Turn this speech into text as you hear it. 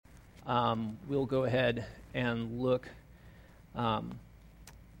we'll go ahead and look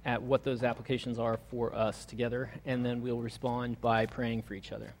at what those applications are for us together, and then we'll respond by praying for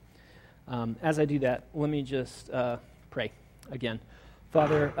each other. As I do that, let me just pray again.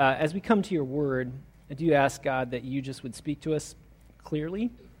 Father, as we come to your word, I do ask, God, that you just would speak to us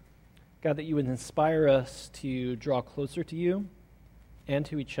clearly. God, that you would inspire us to draw closer to you and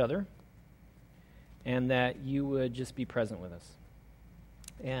to each other, and that you would just be present with us.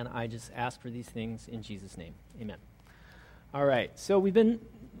 And I just ask for these things in Jesus' name. Amen. All right, so we've been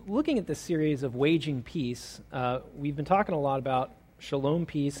looking at this series of Waging Peace. We've been talking a lot about shalom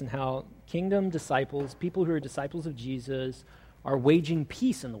peace and how kingdom disciples, people who are disciples of Jesus, are waging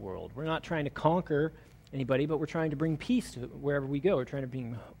peace in the world. We're not trying to conquer anybody, but we're trying to bring peace to wherever we go. We're trying to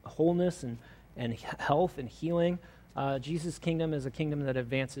bring wholeness and health and healing. Jesus' kingdom is a kingdom that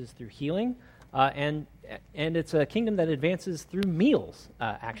advances through healing, and it's a kingdom that advances through meals,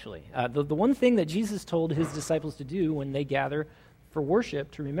 actually. The one thing that Jesus told his disciples to do when they gather for worship,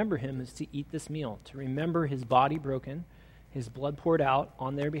 to remember him, is to eat this meal, to remember his body broken, his blood poured out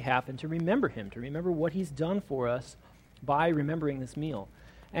on their behalf, and to remember him, to remember what he's done for us by remembering this meal.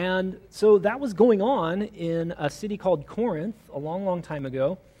 And so that was going on in a city called Corinth a long, long time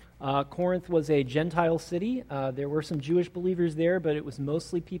ago. Corinth was a Gentile city. There were some Jewish believers there, but it was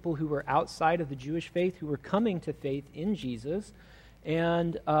mostly people who were outside of the Jewish faith who were coming to faith in Jesus.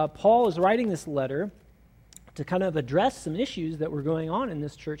 And Paul is writing this letter to kind of address some issues that were going on in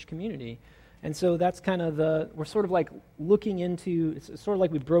this church community. And so that's kind of we're sort of like looking into, it's sort of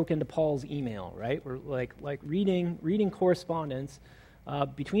like we broke into Paul's email, right? We're like reading correspondence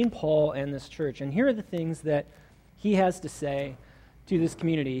between Paul and this church. And here are the things that he has to say to this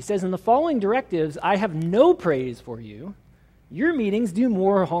community. He says, in the following directives, I have no praise for you. Your meetings do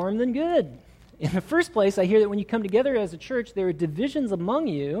more harm than good. In the first place, I hear that when you come together as a church, there are divisions among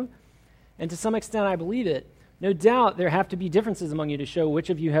you, and to some extent I believe it. No doubt there have to be differences among you to show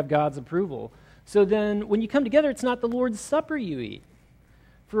which of you have God's approval. So then, when you come together, it's not the Lord's Supper you eat.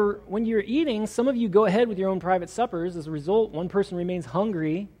 For when you're eating, some of you go ahead with your own private suppers. As a result, one person remains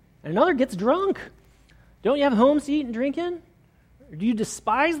hungry, and another gets drunk. Don't you have homes to eat and drink in? Or do you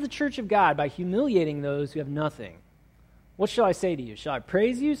despise the church of God by humiliating those who have nothing? What shall I say to you? Shall I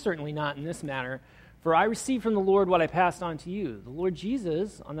praise you? Certainly not in this matter. For I received from the Lord what I passed on to you. The Lord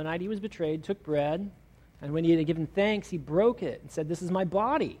Jesus, on the night he was betrayed, took bread, and when he had given thanks, he broke it and said, this is my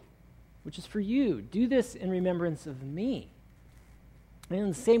body, which is for you. Do this in remembrance of me. And in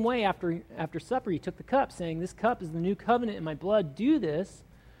the same way, after supper, he took the cup, saying, this cup is the new covenant in my blood. Do this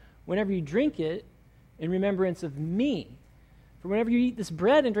whenever you drink it in remembrance of me. For whenever you eat this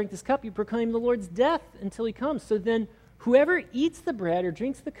bread and drink this cup, you proclaim the Lord's death until he comes. So then, whoever eats the bread or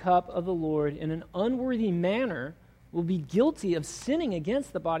drinks the cup of the Lord in an unworthy manner will be guilty of sinning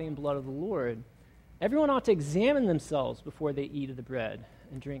against the body and blood of the Lord. Everyone ought to examine themselves before they eat of the bread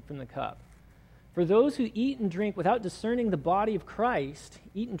and drink from the cup. For those who eat and drink without discerning the body of Christ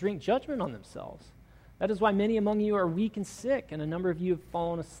eat and drink judgment on themselves. That is why many among you are weak and sick, and a number of you have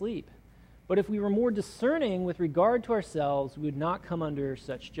fallen asleep. But if we were more discerning with regard to ourselves, we would not come under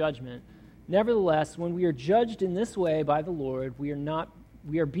such judgment. Nevertheless, when we are judged in this way by the Lord, when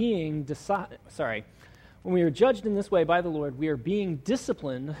we are judged in this way by the Lord, we are being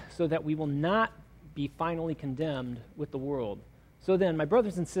disciplined so that we will not be finally condemned with the world. So then, my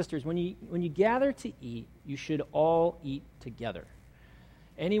brothers and sisters, when you gather to eat, you should all eat together.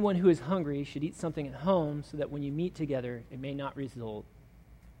 Anyone who is hungry should eat something at home so that when you meet together, it may not result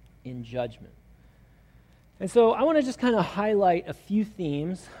in judgment. And so I want to just kind of highlight a few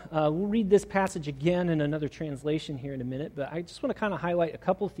themes. We'll read this passage again in another translation here in a minute, but I just want to kind of highlight a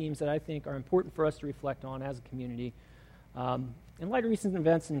couple themes that I think are important for us to reflect on as a community in light of recent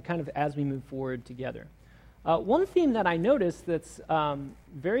events and kind of as we move forward together. One theme that I noticed that's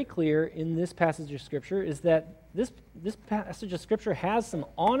very clear in this passage of Scripture is that this passage of Scripture has some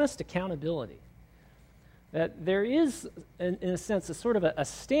honest accountability. That there is, in a sense, a sort of a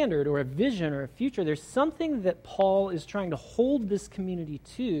standard or a vision or a future. There's something that Paul is trying to hold this community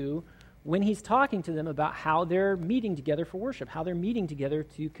to when he's talking to them about how they're meeting together for worship, how they're meeting together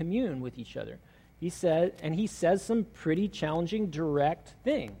to commune with each other. He says some pretty challenging, direct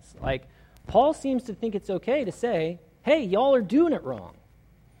things. Like, Paul seems to think it's okay to say, hey, y'all are doing it wrong.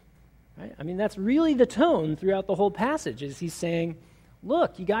 Right? I mean, that's really the tone throughout the whole passage, is he's saying,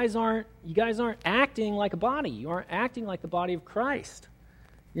 look, you guys aren't acting like a body. You aren't acting like the body of Christ.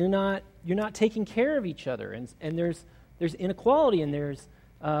 You're not taking care of each other, and there's inequality, and there's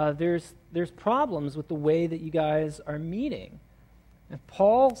problems with the way that you guys are meeting. And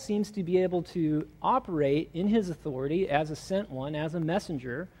Paul seems to be able to operate in his authority as a sent one, as a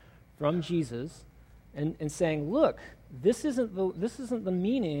messenger from Jesus and saying, look, this isn't the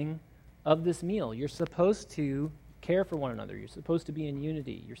meaning of this meal. You're supposed to care for one another. You're supposed to be in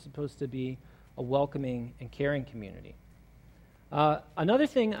unity. You're supposed to be a welcoming and caring community. Another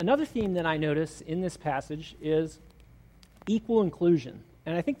theme that I notice in this passage is equal inclusion.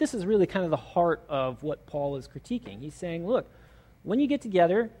 And I think this is really kind of the heart of what Paul is critiquing. He's saying, look, when you get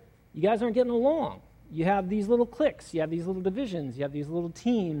together, you guys aren't getting along. You have these little cliques, you have these little divisions, you have these little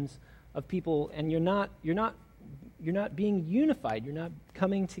teams of people, and you're not being unified. You're not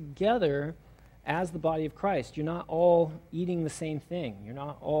coming together as the body of Christ. You're not all eating the same thing. You're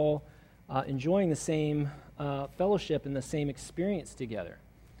not all enjoying the same fellowship and the same experience together.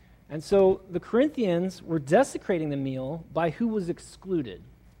 And so the Corinthians were desecrating the meal by who was excluded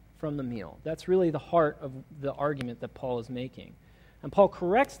from the meal. That's really the heart of the argument that Paul is making. And Paul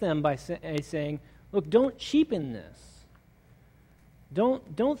corrects them by saying, look, don't cheapen this. Don't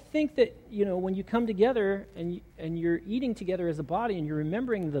think that, when you come together and you're eating together as a body and you're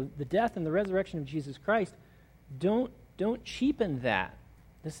remembering the death and the resurrection of Jesus Christ, don't cheapen that.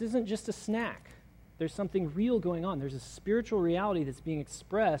 This isn't just a snack. There's something real going on. There's a spiritual reality that's being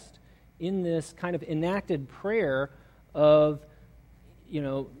expressed in this kind of enacted prayer of,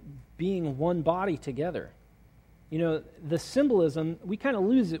 being one body together. The symbolism, we kind of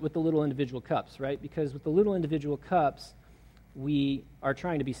lose it with the little individual cups, right? Because with the little individual cups, we are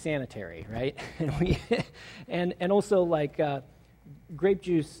trying to be sanitary, right? And also grape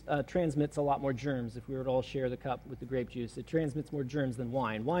juice transmits a lot more germs. If we were to all share the cup with the grape juice, it transmits more germs than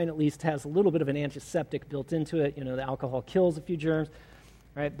wine. Wine at least has a little bit of an antiseptic built into it. The alcohol kills a few germs,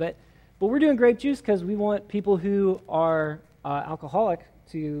 right? But we're doing grape juice because we want people who are alcoholic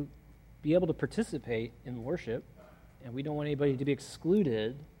to be able to participate in worship, and we don't want anybody to be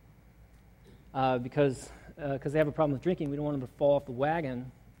excluded because they have a problem with drinking. We don't want them to fall off the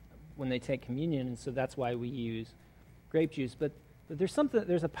wagon when they take communion, and so that's why we use grape juice. But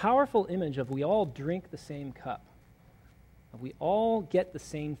there's a powerful image of we all drink the same cup. We all get the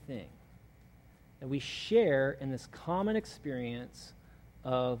same thing. And we share in this common experience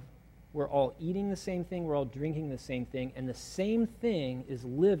of we're all eating the same thing, we're all drinking the same thing, and the same thing is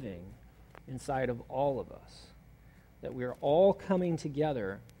living inside of all of us. That we're all coming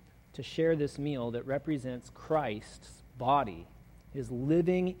together to share this meal that represents Christ's body, his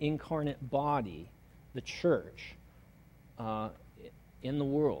living incarnate body, the church, in the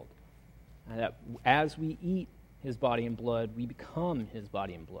world. And that as we eat his body and blood, we become his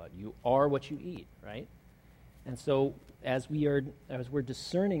body and blood. You are what you eat, right? And so as we're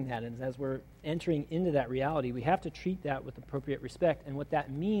discerning that and as we're entering into that reality, we have to treat that with appropriate respect. And what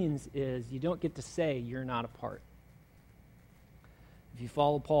that means is you don't get to say you're not a part. If you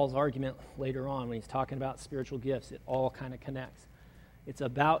follow Paul's argument later on when he's talking about spiritual gifts, it all kind of connects. It's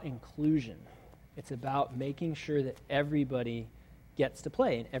about inclusion. It's about making sure that everybody gets to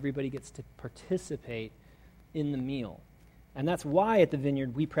play and everybody gets to participate in the meal. And that's why at the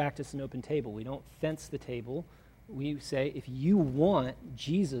Vineyard we practice an open table. We don't fence the table. We say, if you want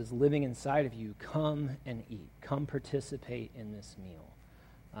Jesus living inside of you, come and eat. Come participate in this meal.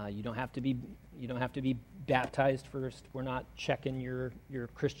 You don't have to be baptized first. We're not checking your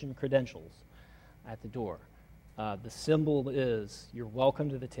Christian credentials at the door. The symbol is you're welcome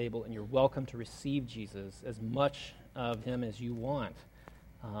to the table and you're welcome to receive Jesus, as much of him as you want.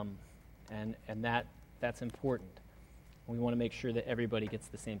 And that's important. We want to make sure that everybody gets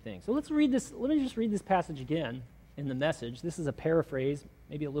the same thing. So let's read this. Let me just read this passage again in the Message. This is a paraphrase,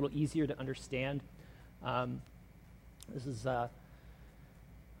 maybe a little easier to understand. This is, I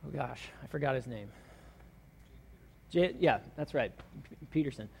forgot his name. Yeah, that's right,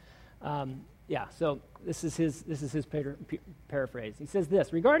 Peterson. So this is his paraphrase. He says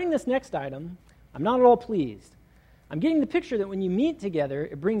this: regarding this next item, I'm not at all pleased. I'm getting the picture that when you meet together,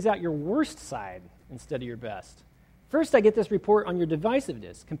 it brings out your worst side instead of your best. First, I get this report on your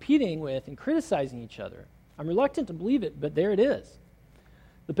divisiveness, competing with and criticizing each other. I'm reluctant to believe it, but there it is.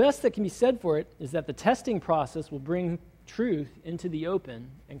 The best that can be said for it is that the testing process will bring truth into the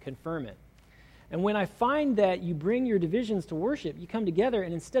open and confirm it. And when I find that you bring your divisions to worship, you come together,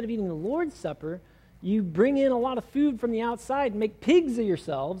 and instead of eating the Lord's Supper, you bring in a lot of food from the outside and make pigs of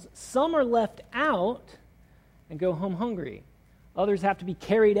yourselves. Some are left out and go home hungry. Others have to be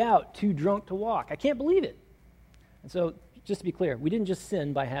carried out, too drunk to walk. I can't believe it. And so, just to be clear, we didn't just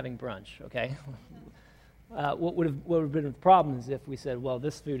sin by having brunch, okay? What would have been the problem is if we said, well,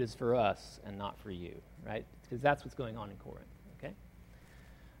 this food is for us and not for you, right? Because that's what's going on in Corinth, okay?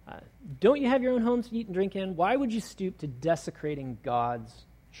 Don't you have your own homes to eat and drink in? Why would you stoop to desecrating God's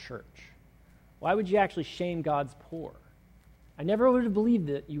church? Why would you actually shame God's poor? I never would have believed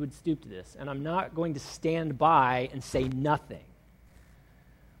that you would stoop to this, and I'm not going to stand by and say nothing.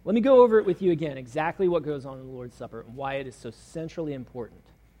 Let me go over it with you again, exactly what goes on in the Lord's Supper and why it is so centrally important.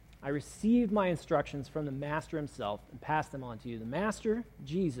 I received my instructions from the Master himself and passed them on to you. The Master,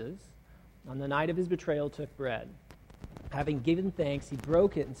 Jesus, on the night of his betrayal, took bread. Having given thanks, he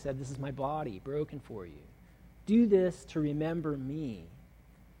broke it and said, "This is my body, broken for you. Do this to remember me."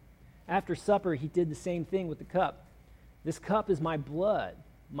 After supper, he did the same thing with the cup. "This cup is my blood,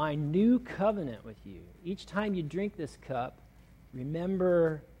 my new covenant with you. Each time you drink this cup,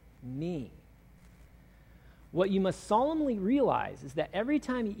 remember me." What you must solemnly realize is that every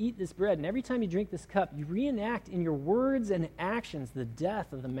time you eat this bread and every time you drink this cup, you reenact in your words and actions the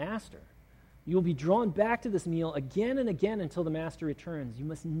death of the Master. You will be drawn back to this meal again and again until the Master returns. You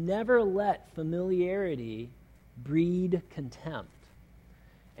must never let familiarity breed contempt.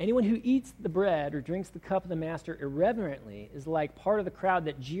 Anyone who eats the bread or drinks the cup of the Master irreverently is like part of the crowd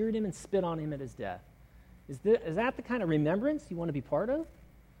that jeered him and spit on him at his death. Is that the kind of remembrance you want to be part of?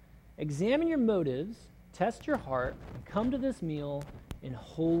 Examine your motives, test your heart, and come to this meal in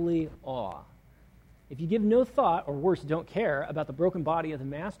holy awe. If you give no thought, or worse, don't care about the broken body of the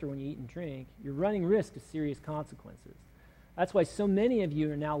Master when you eat and drink, you're running risk of serious consequences. That's why so many of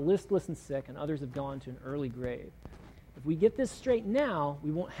you are now listless and sick, and others have gone to an early grave. If we get this straight now,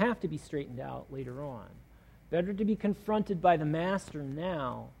 we won't have to be straightened out later on. Better to be confronted by the Master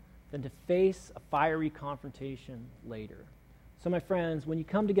now than to face a fiery confrontation later. So, my friends, when you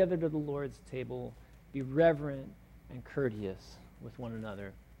come together to the Lord's table, be reverent and courteous with one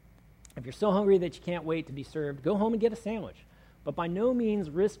another. If you're so hungry that you can't wait to be served, go home and get a sandwich. But by no means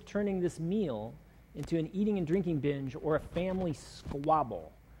risk turning this meal into an eating and drinking binge or a family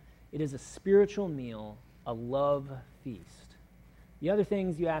squabble. It is a spiritual meal, a love feast. The other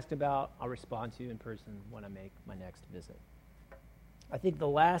things you asked about, I'll respond to in person when I make my next visit. I think the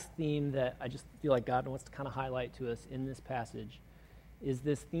last theme that I just feel like God wants to kind of highlight to us in this passage is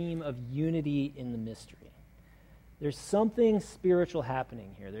this theme of unity in the mystery. There's something spiritual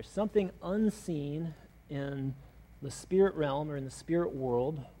happening here. There's something unseen in the spirit realm or in the spirit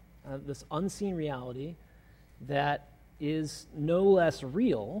world, this unseen reality that is no less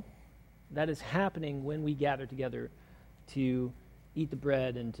real, that is happening when we gather together to eat the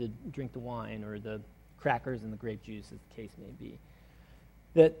bread and to drink the wine or the crackers and the grape juice, as the case may be.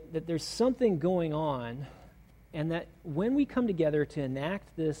 That there's something going on, and that when we come together to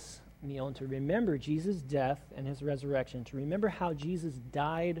enact this meal and to remember Jesus' death and his resurrection, to remember how Jesus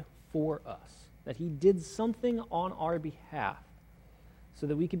died for us, that he did something on our behalf so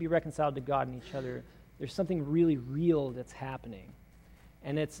that we could be reconciled to God and each other, there's something really real that's happening.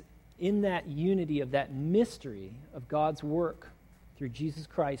 And it's in that unity of that mystery of God's work through Jesus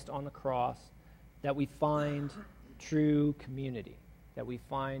Christ on the cross that we find true community, that we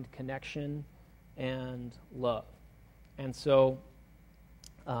find connection and love. And so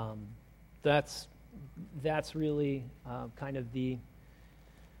that's really kind of the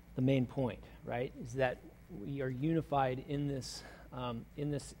main point, right? Is that we are unified in this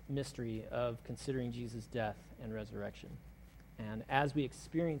mystery of considering Jesus' death and resurrection. And as we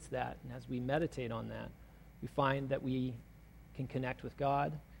experience that and as we meditate on that, we find that we can connect with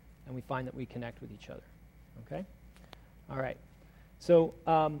God and we find that we connect with each other. Okay? All right. So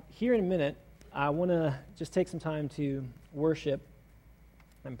here in a minute, I want to just take some time to worship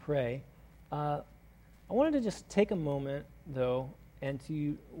and pray. I wanted to just take a moment, though, and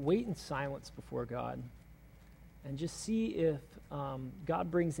to wait in silence before God and just see if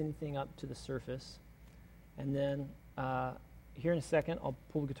God brings anything up to the surface. And then here in a second, I'll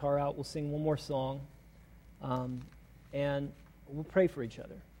pull the guitar out. We'll sing one more song, and we'll pray for each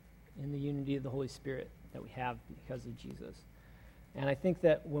other in the unity of the Holy Spirit that we have because of Jesus. And I think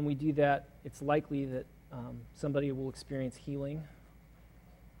that when we do that, it's likely that somebody will experience healing,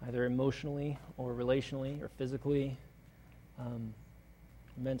 either emotionally or relationally or physically,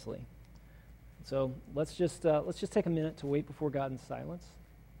 mentally. So let's just take a minute to wait before God in silence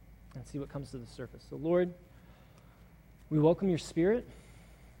and see what comes to the surface. So Lord, we welcome your Spirit.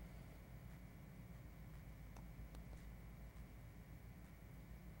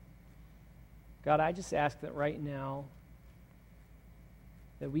 God, I just ask that right now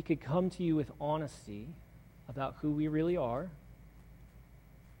that we could come to you with honesty about who we really are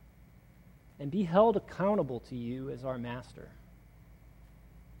and be held accountable to you as our master.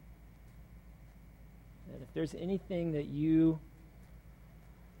 And if there's anything that you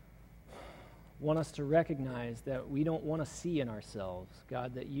want us to recognize that we don't want to see in ourselves,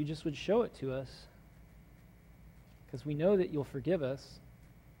 God, that you just would show it to us, because we know that you'll forgive us.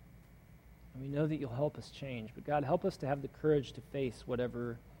 And we know that you'll help us change. But God, help us to have the courage to face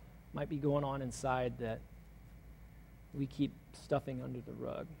whatever might be going on inside that we keep stuffing under the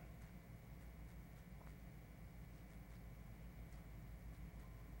rug.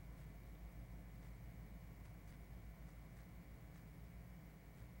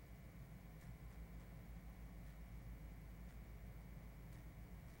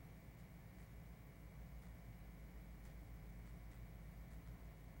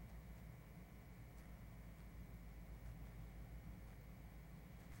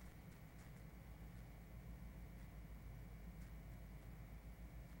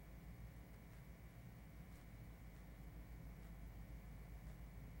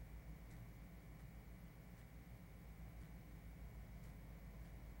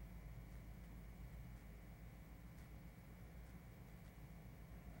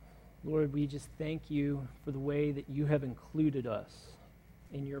 Lord, we just thank you for the way that you have included us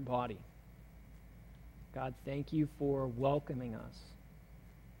in your body. God, thank you for welcoming us.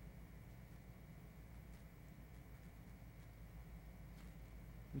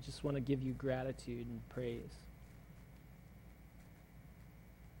 We just want to give you gratitude and praise.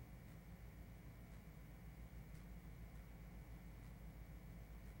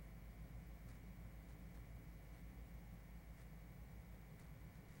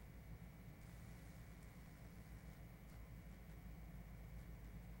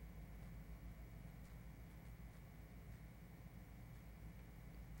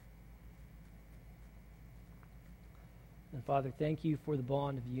 And Father, thank you for the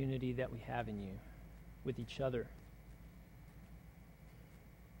bond of unity that we have in you with each other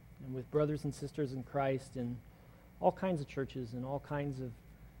and with brothers and sisters in Christ in all kinds of churches and all kinds of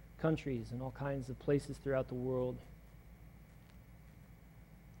countries and all kinds of places throughout the world.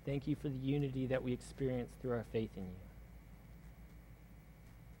 Thank you for the unity that we experience through our faith in you.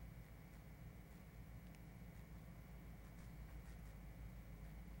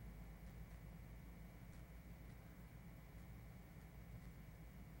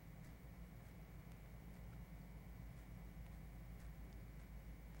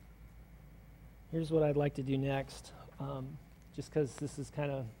 Here's what I'd like to do next, just because this is kind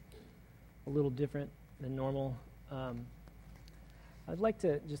of a little different than normal. I'd like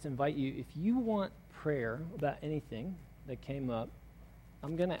to just invite you, if you want prayer about anything that came up,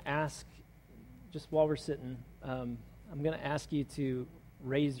 I'm going to ask, just while we're sitting, I'm going to ask you to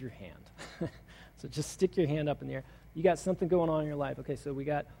raise your hand. So just stick your hand up in the air. You got something going on in your life. Okay, so we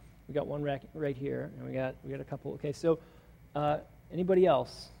got one right here, and we got a couple. Okay, so anybody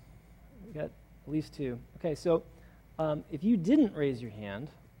else? We got at least two. Okay, so if you didn't raise your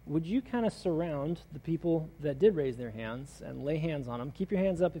hand, would you kind of surround the people that did raise their hands and lay hands on them? Keep your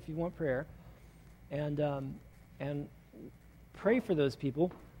hands up if you want prayer, and pray for those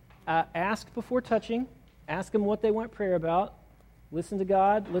people. Ask before touching. Ask them what they want prayer about. Listen to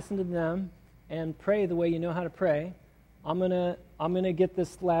God. Listen to them, and pray the way you know how to pray. I'm gonna get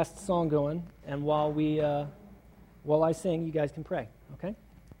this last song going, and while I sing, you guys can pray. Okay.